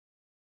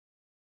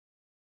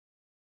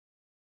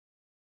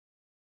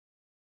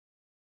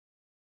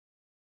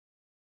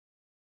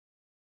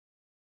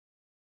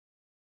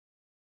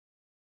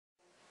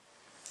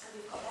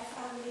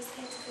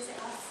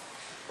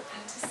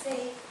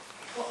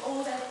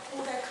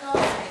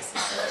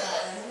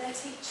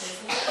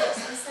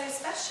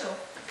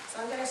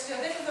into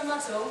a bit of a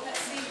muddle.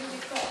 Let's see who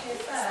we've got here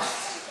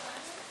first.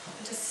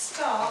 And to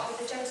start with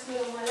the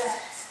gentleman on my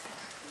left,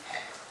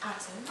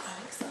 Adam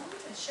Alexander.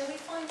 Shall we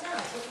find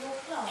out what your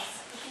class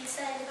has been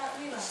saying about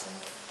you, Adam?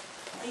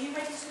 Are you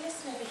ready to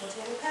listen,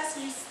 everybody? And the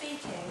person who's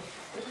speaking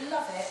would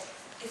love it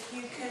if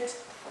you could...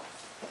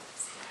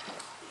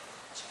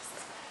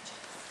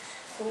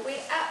 Well,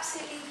 we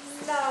absolutely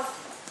love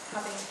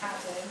having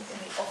Adam in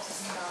the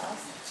autism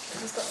class.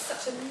 He's got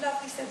such a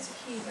lovely sense of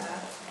humour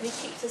and he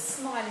keeps us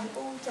smiling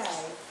all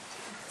day.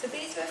 So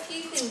these are a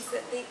few things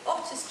that the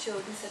Otters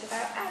children said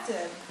about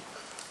Adam.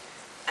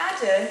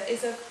 Adam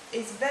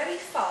is very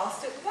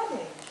fast at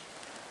running.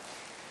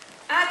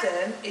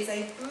 Adam is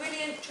a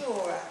brilliant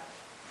drawer.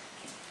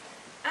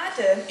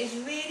 Adam is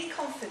really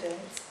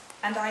confident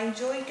and I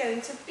enjoy going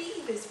to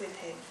Beavers with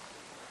him.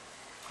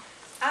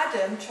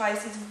 Adam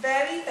tries his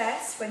very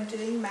best when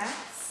doing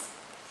maths.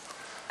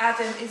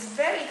 Adam is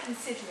very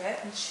considerate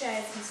and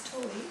shares his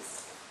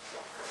toys.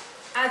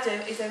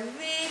 Adam is a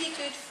really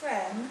good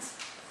friend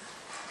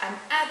and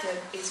Adam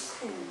is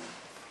cool.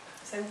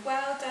 So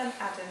well done,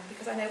 Adam,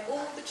 because I know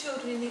all the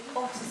children in the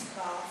Otters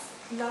class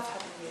love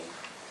having you.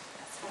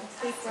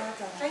 Big well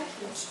done. Thank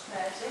you,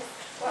 Meredith.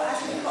 Well,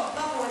 Adam, you've got a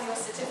bubble on your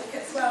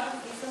certificate as well,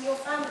 haven't you, from your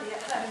family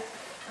at home.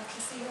 I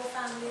can see your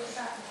family at the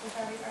back. We're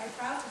very, very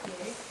proud of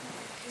you.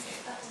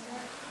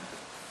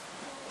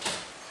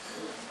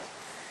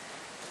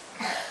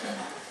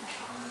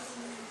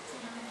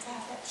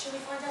 Shall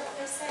we find out what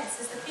they say? It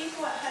says the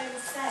people at home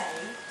say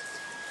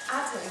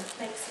Adam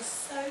makes us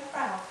so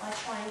proud by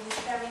trying his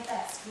very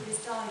best with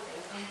his diving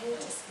and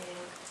water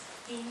skiing.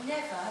 He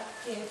never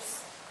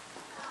gives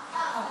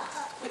up,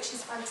 which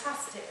is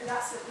fantastic. And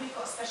we've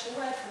got a special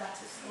word for that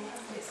at school,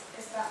 haven't we?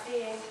 It's about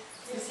being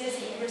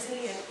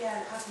resilient.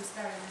 Yeah, and Adam's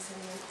very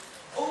resilient.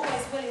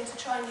 Always willing to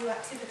try new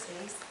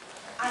activities.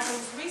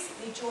 Adam's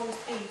recently joined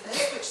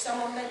Beavers, which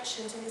someone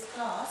mentioned in his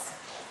class.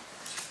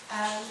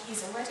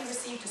 He's already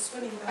received a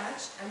swimming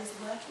badge and is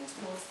working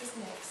towards his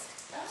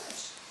next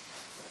badge.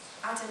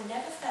 Adam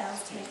never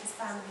fails to make his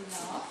family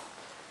laugh,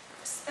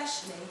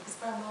 especially his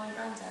grandma and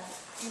granddad.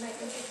 You make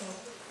them giggle?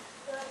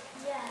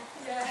 Yeah.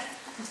 Yeah.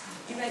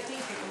 You make me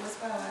giggle as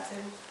well,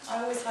 Adam.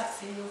 I always like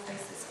seeing your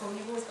face at school.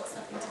 You've always got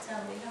something to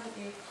tell me, haven't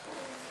you?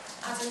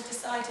 Adam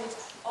decided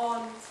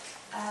on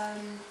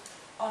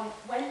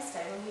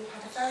Wednesday, when we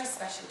had a very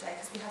special day,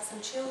 because we had some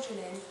children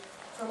in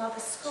from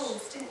other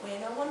schools, didn't we?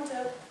 And I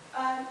wonder,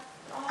 are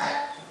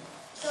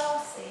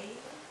Darcy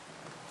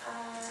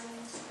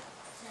and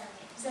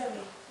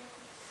Zoe.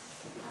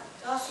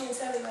 Darcy and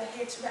Zoe were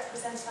here to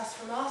represent us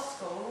from our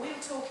school, and we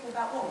were talking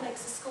about what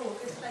makes a school a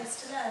good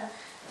place to learn.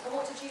 And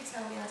what did you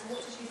tell me, Adam?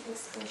 What did you think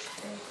school should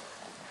be?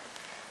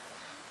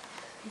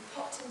 You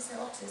popped into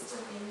Otters,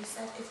 didn't you? And you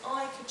said, if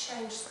I could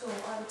change school,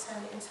 I would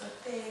turn it into a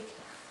big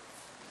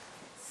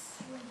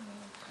swimming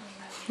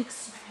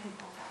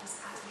pool. That was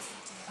Adam's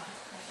idea.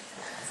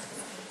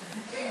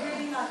 We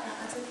really like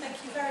that, Adam. Thank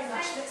you very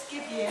much. Let's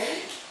give you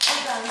a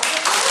round of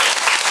applause.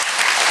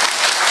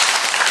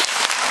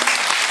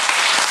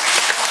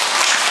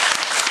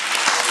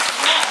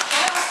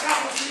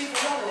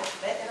 Moving on a little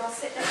bit, and I'll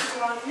sit next to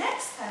our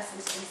next person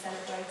to be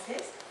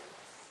celebrated.